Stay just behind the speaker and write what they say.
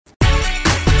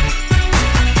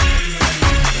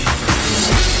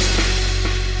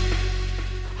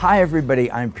Hi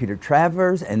everybody, I'm Peter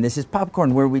Travers, and this is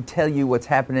Popcorn, where we tell you what's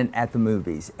happening at the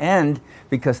movies. And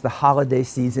because the holiday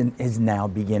season is now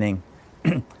beginning.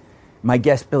 My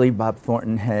guest, Billy Bob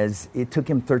Thornton, it took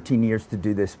him 13 years to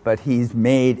do this, but he's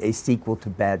made a sequel to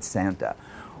Bad Santa,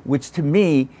 which to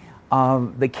me,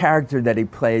 the character that he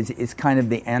plays is kind of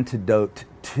the antidote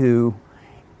to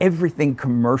everything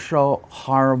commercial,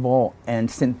 horrible,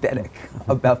 and synthetic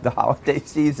about the holiday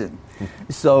season.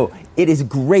 So it is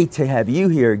great to have you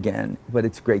here again, but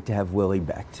it's great to have Willie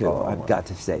back too. I've got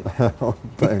to say that.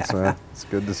 Thanks, man. It's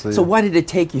good to see you. So why did it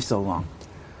take you so long?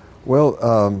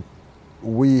 Well,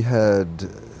 we had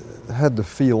the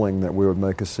feeling that we would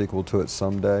make a sequel to it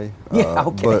someday.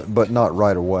 But not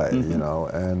right away, you know.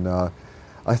 And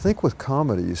I think with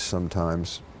comedies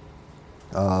sometimes,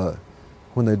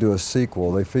 when they do a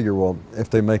sequel, they figure, well, if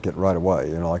they make it right away,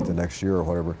 you know, like the next year or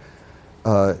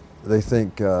whatever, they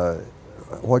think,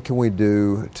 what can we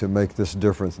do to make this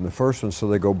different than the first one? So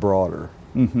they go broader.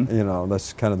 You know,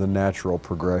 that's kind of the natural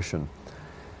progression.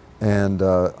 And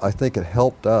I think it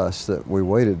helped us that we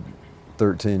waited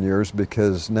 13 years,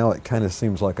 because now it kind of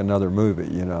seems like another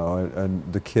movie, you know.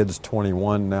 And the kid's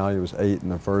 21 now. He was 8 in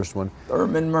the first one.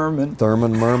 Thurman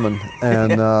Merman.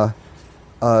 And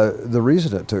the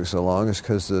reason it took so long is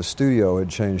because the studio had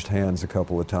changed hands a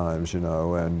couple of times, you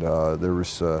know, and there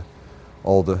was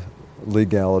all the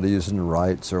legalities and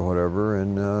rights or whatever.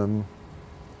 And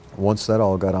once that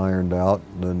all got ironed out,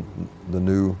 then the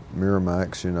new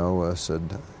Miramax, you know,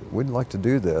 said, we'd like to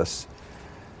do this.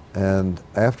 And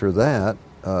after that,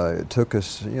 it took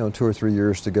us, you know, 2 or 3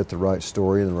 years to get the right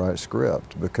story and the right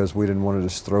script, because we didn't want to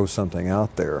just throw something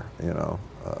out there, you know.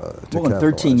 Well, in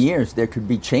 13 years, there could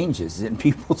be changes in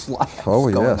people's lives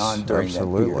going on during that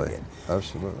period.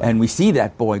 Absolutely. And we see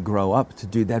that boy grow up to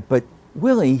do that. But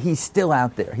Willie, he's still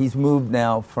out there. He's moved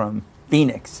now from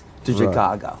Phoenix to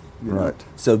Chicago. You know?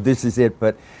 So this is it.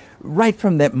 But right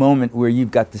from that moment where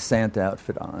you've got the Santa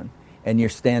outfit on, and you're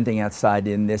standing outside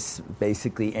in this,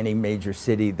 basically any major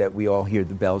city that we all hear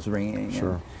the bells ringing,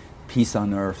 and peace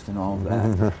on earth and all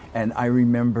that. And I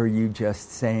remember you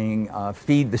just saying,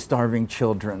 feed the starving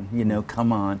children, you know,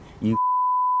 come on, you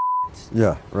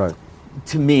Yeah, right.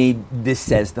 To me, this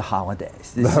says the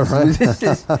holidays.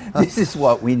 This is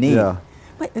what we need. Yeah.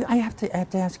 But I have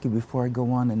to ask you before I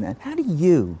go on in that, how do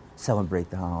you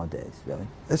celebrate the holidays, Billy?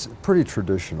 It's pretty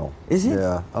traditional. Is it?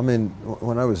 Yeah. I mean,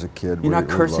 when I was a kid, you're not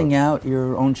cursing out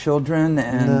your own children,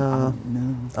 and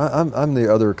no. I'm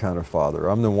the other kind of father.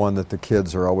 I'm the one that the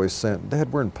kids are always saying,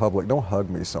 "Dad, we're in public. Don't hug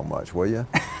me so much, will you?"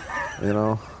 You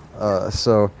know.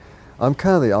 So I'm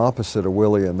kind of the opposite of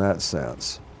Willie in that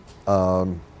sense. I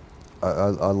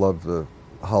love the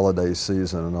holiday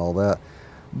season and all that.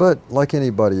 But like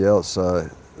anybody else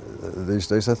these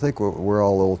days, I think we're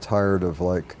all a little tired of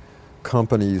like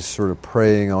companies sort of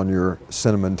preying on your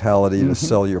sentimentality to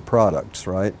sell your products,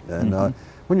 right? And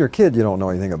when you're a kid, you don't know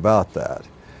anything about that.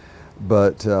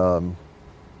 But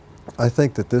I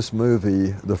think that this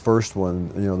movie, the first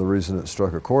one, you know, the reason it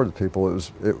struck a chord with people,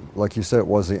 like you said, it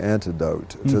was the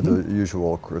antidote to the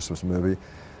usual Christmas movie.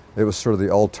 It was sort of the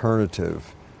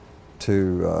alternative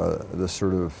to the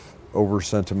sort of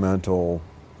over-sentimental,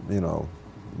 you know,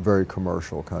 very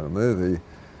commercial kind of movie.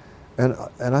 And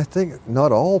I think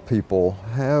not all people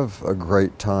have a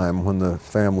great time when the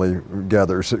family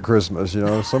gathers at Christmas, you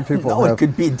know. Some people it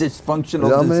could be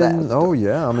dysfunctional disaster. Oh,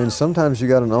 yeah. I mean, sometimes you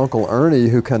got an Uncle Ernie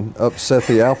who can upset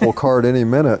the apple cart any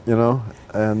minute, you know.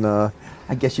 And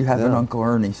I guess you have an Uncle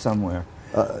Ernie somewhere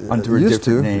under a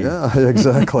different name. Yeah,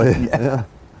 exactly. Yeah.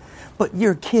 But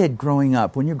you're a kid growing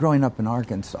up. When you're growing up in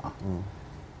Arkansas,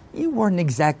 you weren't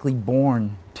exactly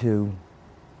born to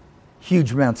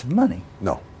huge amounts of money.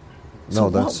 No. So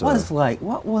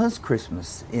what was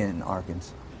Christmas in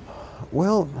Arkansas?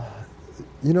 Well,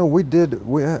 you know,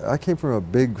 I came from a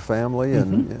big family,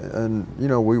 and you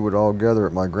know, we would all gather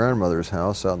at my grandmother's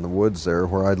house out in the woods there,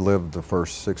 where I'd lived the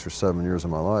first 6 or 7 years of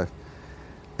my life.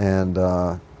 And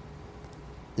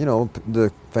you know,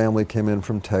 the family came in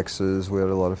from Texas. We had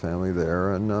a lot of family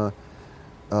there, and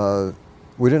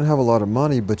we didn't have a lot of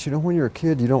money, but you know, when you're a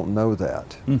kid, you don't know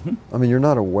that. I mean, you're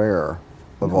not aware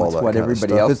of all that kind of stuff. It's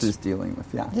what everybody else is dealing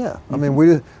with, Yeah, I mean,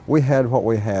 we had what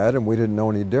we had, and we didn't know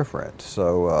any different.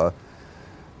 So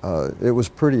it was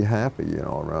pretty happy, you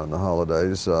know, around the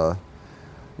holidays. You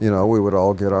know, we would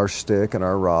all get our stick and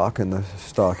our rock and the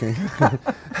stocking.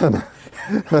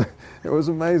 It was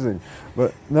amazing.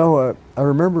 But no, I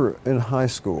remember in high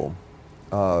school,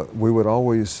 we would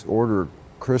always order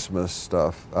Christmas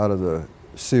stuff out of the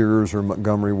Sears or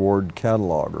Montgomery Ward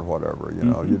catalog or whatever, you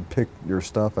know. You'd pick your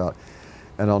stuff out.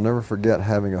 And I'll never forget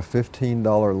having a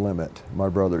 $15 limit, my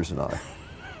brothers and I.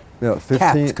 Yeah, 15,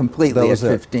 capped completely at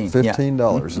 15.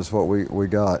 $15 is what we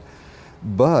got.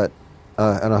 But,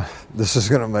 this is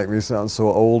going to make me sound so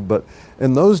old, but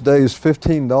in those days,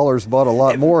 $15 bought a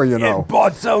lot more, you know. It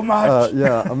bought so much.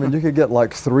 Yeah, I mean, you could get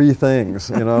like 3 things,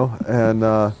 you know,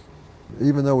 and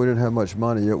even though we didn't have much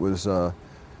money, it was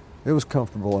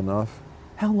comfortable enough.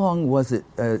 How long was it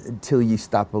until you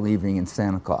stopped believing in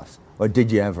Santa Claus? Or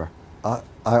did you ever?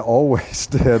 I always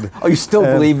did. Oh, you're still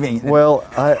believing? Well,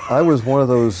 I was one of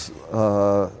those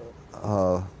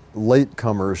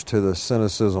latecomers to the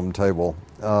cynicism table.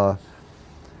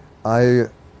 I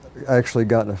actually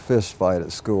got in a fist fight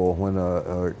at school when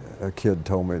a kid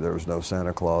told me there was no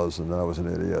Santa Claus, and I was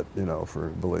an idiot, you know, for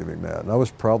believing that. And I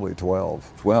was probably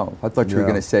 12. 12? I thought you were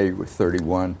going to say you were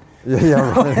 31.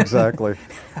 Yeah, right, exactly.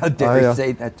 How dare you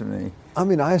say that to me? I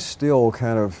mean, I still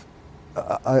kind of,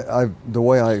 the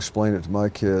way I explain it to my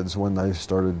kids when they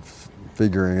started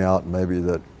figuring out maybe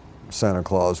that Santa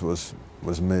Claus was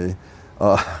me,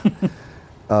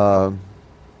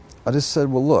 I just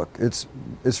said, well, look, it's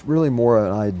really more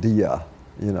an idea,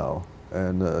 you know,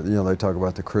 and you know, they talk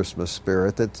about the Christmas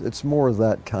spirit. It's more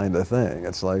that kind of thing.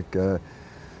 It's like,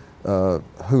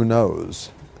 who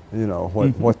knows, you know,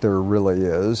 what there really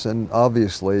is. And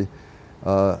obviously,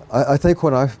 I think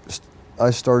when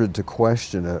I started to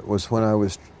question it was when I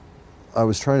was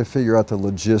trying to figure out the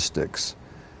logistics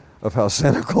of how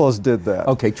Santa Claus did that.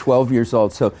 Okay, 12 years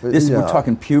old. So we're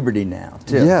talking puberty now,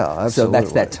 too. Yeah, absolutely. So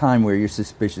that's that time where you're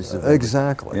suspicious of everything.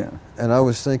 Exactly. Yeah. And I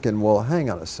was thinking, well,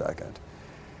 hang on a second.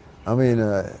 I mean,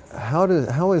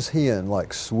 how is he in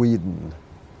like Sweden?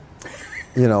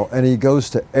 You know, and he goes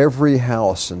to every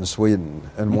house in Sweden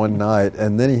in one night,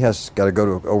 and then he has got to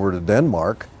go over to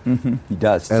Denmark. Mm-hmm. He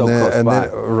does. And so then, close by.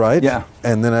 Right? Yeah.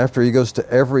 And then after he goes to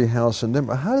every house in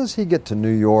Denmark, how does he get to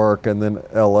New York and then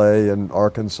L.A. and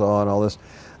Arkansas and all this?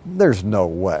 There's no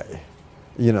way,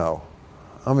 you know.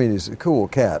 I mean, he's a cool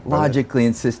cat. Logically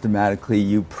and systematically,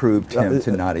 you proved him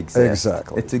to not exist.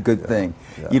 Exactly. It's a good thing.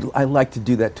 Yeah. I like to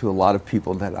do that to a lot of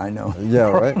people that I know. Yeah,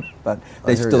 right. But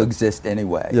they still exist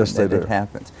anyway. Yes, they do. It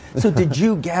happens. So did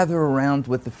you gather around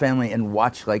with the family and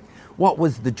watch, like, what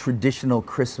was the traditional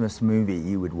Christmas movie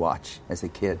you would watch as a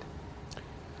kid?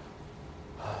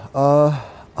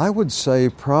 I would say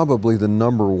probably the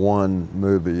number one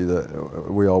movie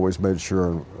that we always made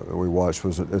sure we watched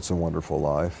was It's a Wonderful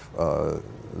Life.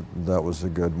 That was a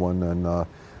good one. And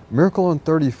Miracle on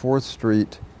 34th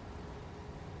Street,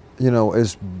 you know,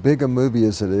 as big a movie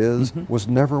as it is, was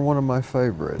never one of my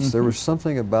favorites. There was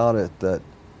something about it that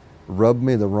rubbed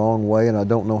me the wrong way, and I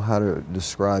don't know how to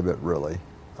describe it really.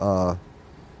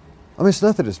 I mean, it's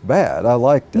not that it's bad. I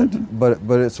liked it, but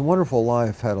It's a Wonderful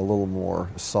Life had a little more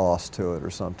sauce to it or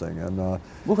something. And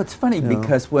well, it's funny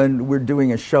because when we're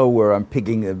doing a show where I'm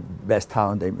picking the best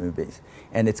holiday movies,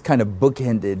 and it's kind of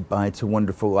bookended by It's a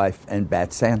Wonderful Life and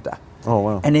Bad Santa. Oh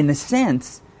wow! And in a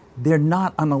sense, they're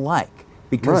not unalike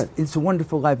because Right. It's a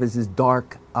Wonderful Life is as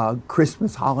dark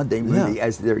Christmas holiday movie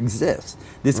as there exists.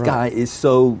 This guy is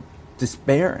so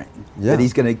despairing that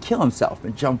he's going to kill himself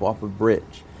and jump off a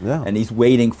bridge. Yeah. And he's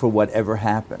waiting for whatever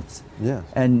happens. Yeah.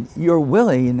 And you're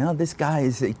Willie, you know, this guy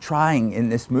is trying in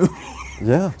this movie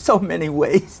so many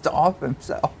ways to off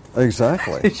himself.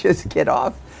 Exactly. To just get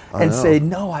off and say,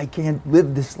 no, I can't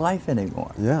live this life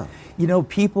anymore. Yeah. You know,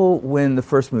 people, when the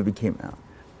first movie came out,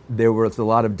 there was a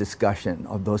lot of discussion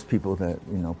of those people that,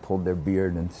 you know, pulled their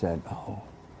beard and said, oh,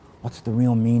 what's the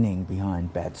real meaning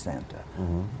behind Bad Santa,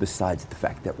 besides the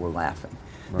fact that we're laughing?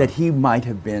 Right. That he might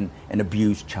have been an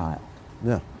abused child.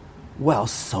 Yeah. Well,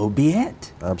 so be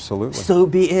it. Absolutely. So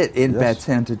be it in Bad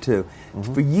Santa 2.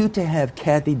 For you to have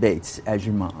Kathy Bates as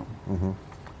your mom,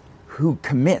 who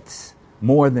commits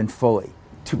more than fully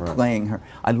to playing her.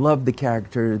 I love the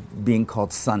character being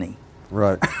called Sunny.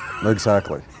 Right.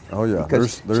 Exactly. Oh yeah.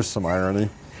 There's some irony.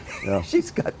 Yeah.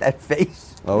 She's got that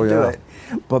face. Oh to yeah. it.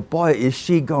 But boy, is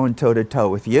she going toe to toe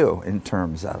with you in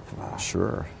terms of.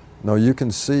 Sure. No, you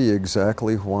can see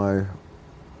exactly why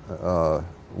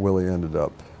Willie ended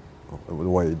up the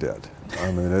way he did.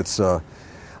 I mean, it's.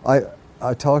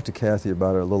 I talked to Kathy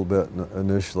about it a little bit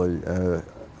initially.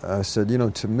 I said, you know,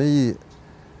 to me,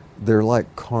 they're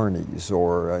like carnies,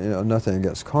 or you know, nothing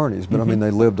against carnies, but I mean,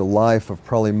 they lived a life of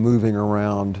probably moving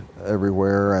around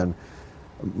everywhere, and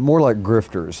more like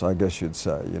grifters, I guess you'd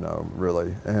say. You know,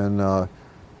 really, and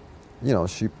you know,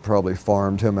 she probably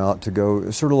farmed him out to go,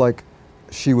 sort of like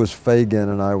she was Fagin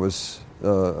and I was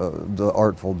the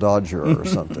Artful Dodger or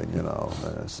something. You know,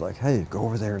 and it's like, hey, go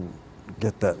over there and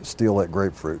steal that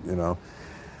grapefruit. You know.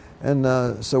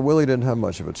 And so Willie didn't have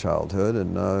much of a childhood,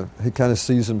 and he kind of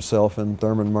sees himself in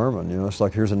Thurman Merman. You know, it's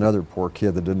like, here's another poor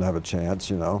kid that didn't have a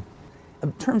chance, you know.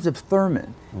 in terms of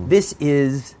Thurman, this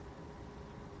is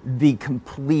the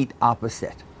complete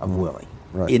opposite of Willie.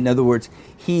 Right. In other words,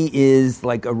 he is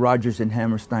like a Rodgers and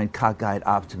Hammerstein cockeyed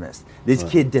optimist. This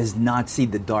kid does not see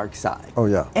the dark side. Oh,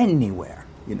 yeah. Anywhere.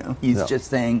 He's just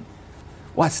saying,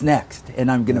 what's next? And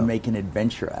I'm going to make an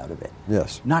adventure out of it.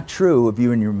 Yes. Not true of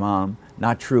you and your mom.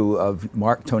 Not true of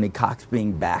Tony Cox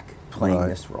being back playing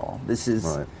this role. This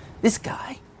is this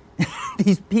guy.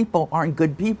 These people aren't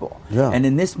good people. Yeah. And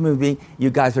in this movie, you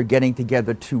guys are getting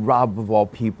together to rob, of all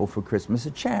people, for Christmas,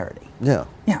 a charity. Yeah.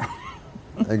 Yeah.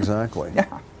 Exactly.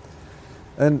 Yeah.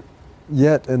 And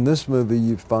yet in this movie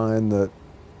you find that,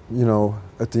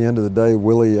 at the end of the day,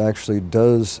 Willie actually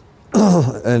does,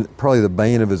 and probably the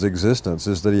bane of his existence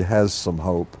is that he has some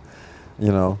hope.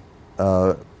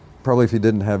 Probably if he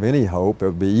didn't have any hope, it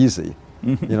would be easy.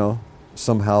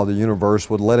 Somehow the universe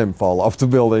would let him fall off the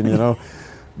building,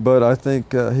 But I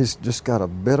think he's just got a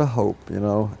bit of hope,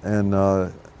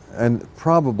 and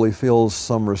probably feels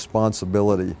some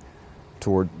responsibility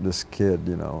toward this kid,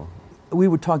 We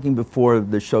were talking before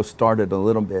the show started a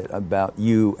little bit about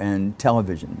you and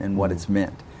television and what it's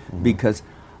meant. Because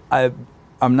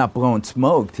I'm not blowing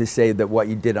smoke to say that what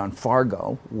you did on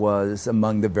Fargo was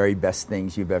among the very best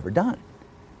things you've ever done.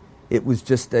 It was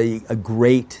just a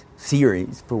great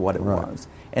series for what it was,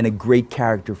 and a great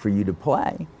character for you to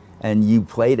play. And you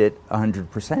played it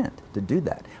 100% to do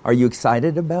that. Are you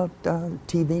excited about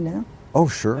TV now? Oh,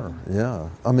 sure, yeah.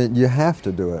 I mean, you have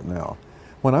to do it now.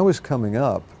 When I was coming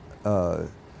up,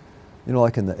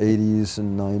 like in the 80s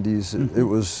and 90s, it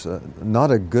was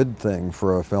not a good thing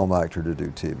for a film actor to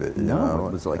do TV. No,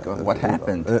 it was like, what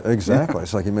happened? Exactly.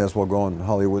 It's like you may as well go on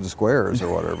Hollywood Squares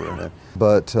or whatever.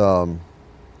 But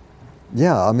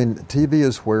yeah, I mean, TV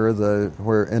is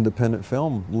where independent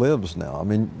film lives now. I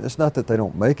mean, it's not that they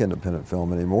don't make independent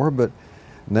film anymore, but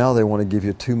now they want to give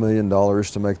you $2 million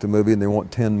to make the movie, and they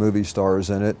want 10 movie stars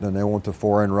in it, and they want the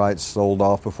foreign rights sold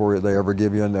off before they ever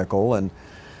give you a nickel, and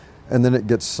then it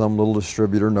gets some little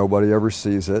distributor, nobody ever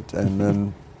sees it, and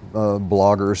then a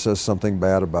blogger says something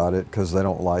bad about it because they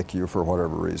don't like you for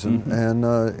whatever reason,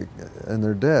 and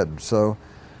they're dead. So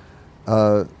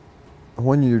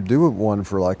when you do one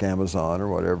for like Amazon or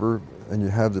whatever, and you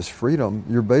have this freedom,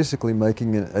 you're basically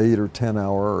making an 8 or 10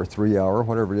 hour or 3 hour,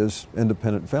 whatever it is,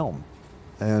 independent film.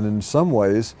 And in some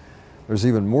ways, there's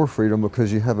even more freedom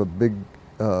because you have a big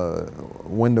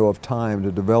window of time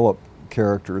to develop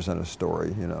characters in a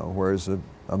story, whereas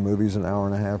a movie's an hour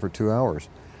and a half or 2 hours.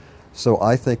 So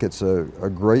I think it's a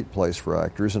great place for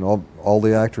actors, and all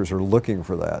the actors are looking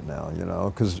for that now,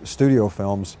 because studio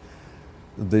films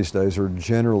these days are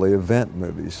generally event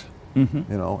movies,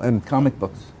 and comic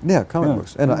books. Yeah, comic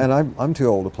books. And I'm too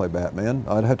old to play Batman.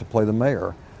 I'd have to play the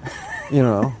mayor,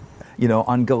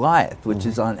 on Goliath, which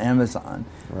is on Amazon,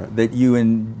 that you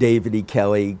and David E.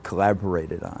 Kelley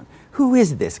collaborated on. Who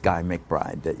is this guy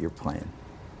McBride that you're playing?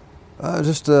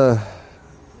 Just a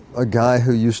guy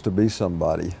who used to be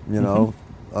somebody,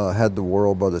 had the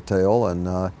world by the tail,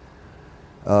 and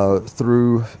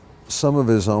through some of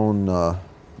his own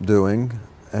doing,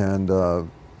 and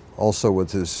also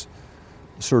with his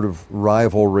sort of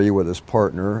rivalry with his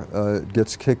partner,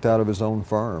 gets kicked out of his own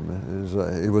firm.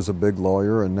 He was a big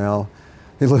lawyer, and now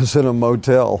he lives in a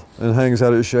motel and hangs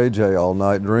out at Shay J all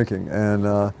night drinking.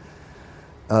 And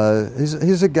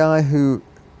he's a guy who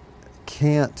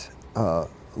can't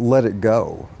let it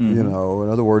go. In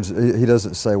other words, he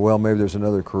doesn't say, well, maybe there's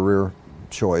another career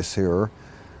choice here,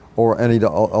 and he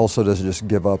also doesn't just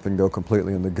give up and go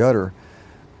completely in the gutter.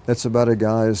 It's about a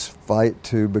guy's fight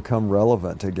to become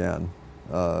relevant again,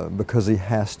 because he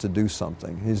has to do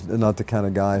something. He's not the kind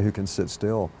of guy who can sit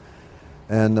still.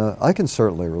 And I can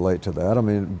certainly relate to that. I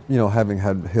mean, having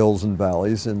had hills and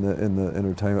valleys in the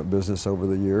entertainment business over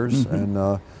the years,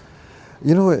 and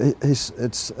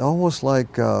it's almost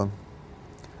like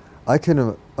I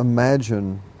can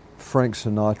imagine Frank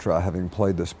Sinatra having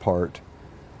played this part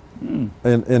in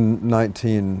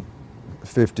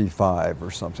 1955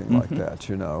 or something like that,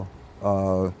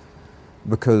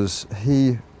 because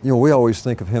he, we always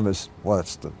think of him as, well,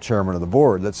 that's the chairman of the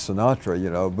board, that's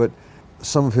Sinatra, but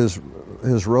some of his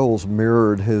roles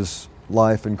mirrored his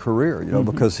life and career,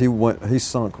 because he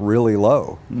sunk really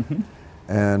low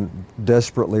and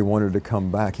desperately wanted to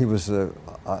come back. He was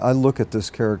I look at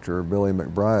this character, Billy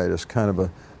McBride, as kind of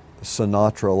a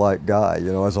Sinatra-like guy,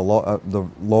 as the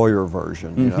lawyer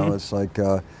version, it's like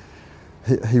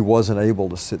he wasn't able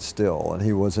to sit still, and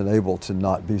he wasn't able to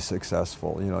not be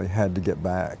successful. He had to get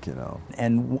back,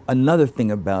 And another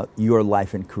thing about your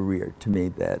life and career to me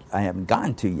that I haven't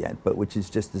gotten to yet, but which is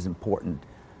just as important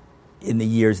in the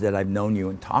years that I've known you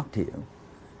and talked to you,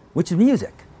 which is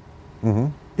music.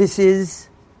 this is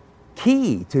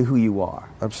key to who you are.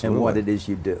 Absolutely. And what it is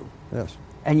you do. Yes.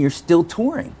 And you're still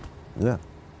touring. Yeah.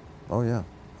 Oh, yeah.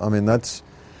 I mean, that's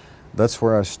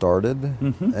where I started.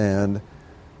 And,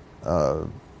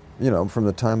 from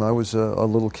the time I was a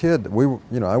little kid,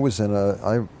 I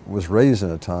was raised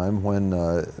in a time when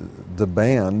the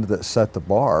band that set the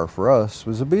bar for us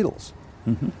was the Beatles.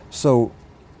 So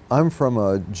I'm from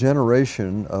a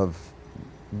generation of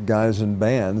guys in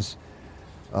bands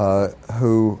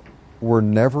who were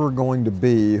never going to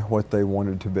be what they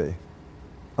wanted to be.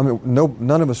 I mean,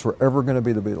 none of us were ever going to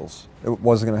be the Beatles. It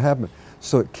wasn't going to happen.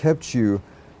 So it kept you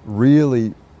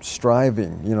really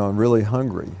striving, and really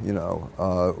hungry.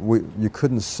 You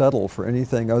couldn't settle for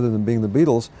anything other than being the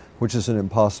Beatles, which is an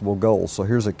impossible goal. So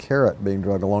here's a carrot being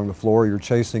dragged along the floor you're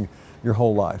chasing your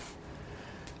whole life.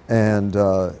 And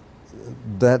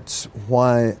that's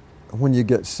why when you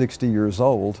get 60 years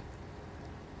old,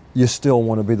 you still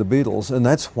want to be the Beatles, and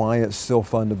that's why it's still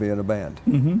fun to be in a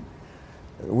band.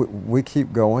 We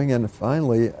keep going, and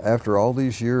finally, after all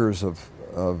these years of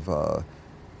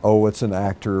it's an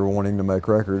actor wanting to make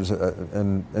records,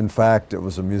 and in fact, it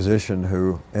was a musician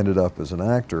who ended up as an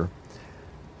actor.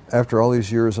 After all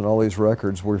these years and all these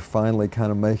records, we're finally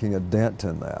kind of making a dent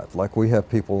in that. Like, we have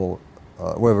people,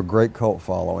 we have a great cult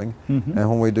following, and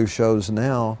when we do shows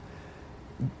now,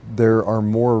 there are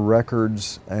more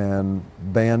records and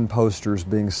band posters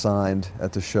being signed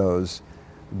at the shows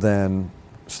than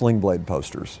Sling Blade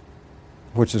posters,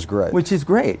 which is great. Which is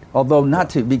great, although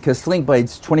because Sling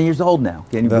Blade's 20 years old now.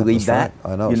 Can you believe that?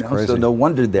 Right. I know, it's crazy. So no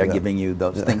wonder they're giving you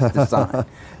those things to sign.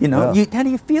 How do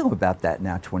you feel about that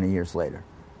now, 20 years later,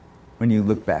 when you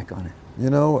look back on it?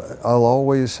 I'll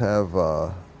always have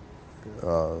a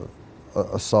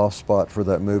soft spot for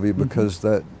that movie because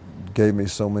that gave me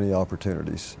so many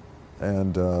opportunities,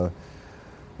 and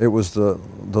it was the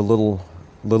little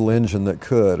engine that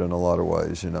could, in a lot of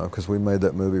ways, because we made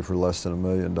that movie for less than $1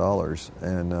 million,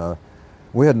 and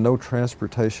we had no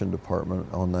transportation department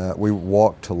on that. We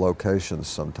walked to locations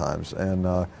sometimes,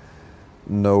 and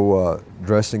no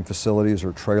dressing facilities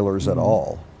or trailers at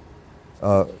all.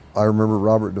 I remember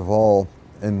Robert Duvall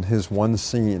in his one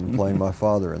scene playing my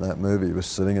father in that movie. He was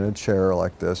sitting in a chair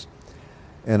like this,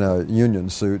 in a union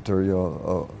suit, or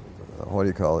what do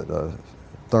you call it, a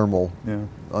thermal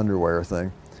underwear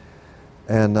thing.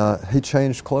 And he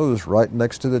changed clothes right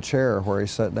next to the chair where he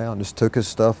sat down. Just took his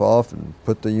stuff off and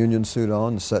put the union suit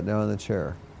on and sat down in the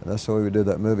chair. And that's the way we did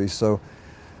that movie. So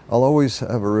I'll always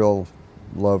have a real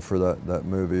love for that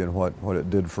movie and what it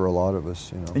did for a lot of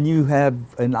us. And you have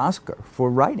an Oscar for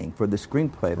writing, for the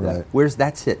screenplay of that. Right. Where's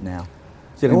that sit now?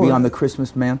 Is it going to be on the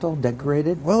Christmas mantle,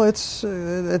 decorated? Well, it's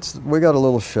we got a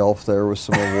little shelf there with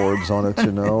some awards on it,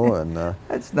 and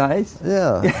that's nice.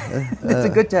 Yeah,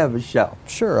 it's good to have a shelf.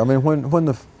 Sure. I mean, when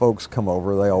the folks come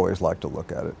over, they always like to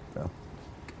look at it. Yeah.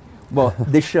 Well,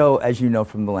 this show, as you know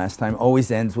from the last time, always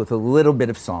ends with a little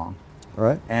bit of song.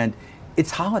 Right. And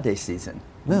it's holiday season.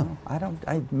 Yeah.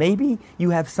 Maybe you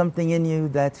have something in you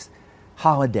that's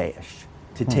holiday-ish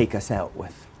to take us out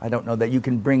with. I don't know that you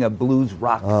can bring a blues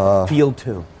rock feel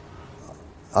to.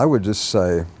 I would just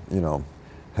say,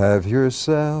 have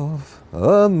yourself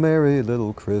a merry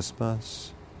little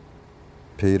Christmas,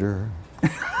 Peter.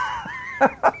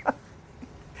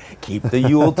 Keep the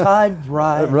Yuletide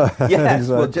bright. Right. Yes,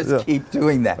 exactly. We'll just keep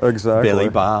doing that. Exactly. Billy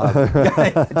Bob.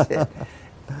 That's it.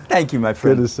 Thank you, my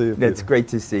friend. Good to see you, Peter. It's great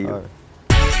to see you.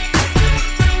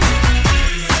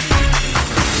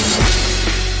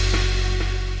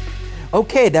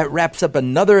 Okay, that wraps up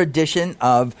another edition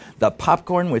of the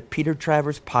Popcorn with Peter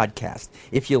Travers podcast.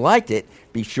 If you liked it,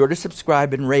 be sure to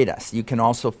subscribe and rate us. You can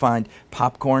also find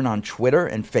Popcorn on Twitter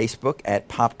and Facebook at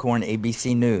Popcorn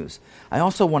ABC News. I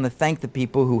also want to thank the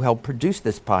people who helped produce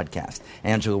this podcast: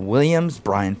 Angela Williams,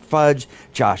 Brian Fudge,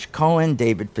 Josh Cohen,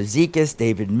 David Fazikis,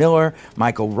 David Miller,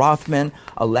 Michael Rothman,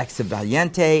 Alexa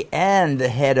Valiente, and the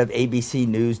head of ABC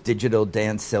News Digital,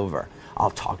 Dan Silver.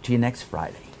 I'll talk to you next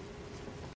Friday.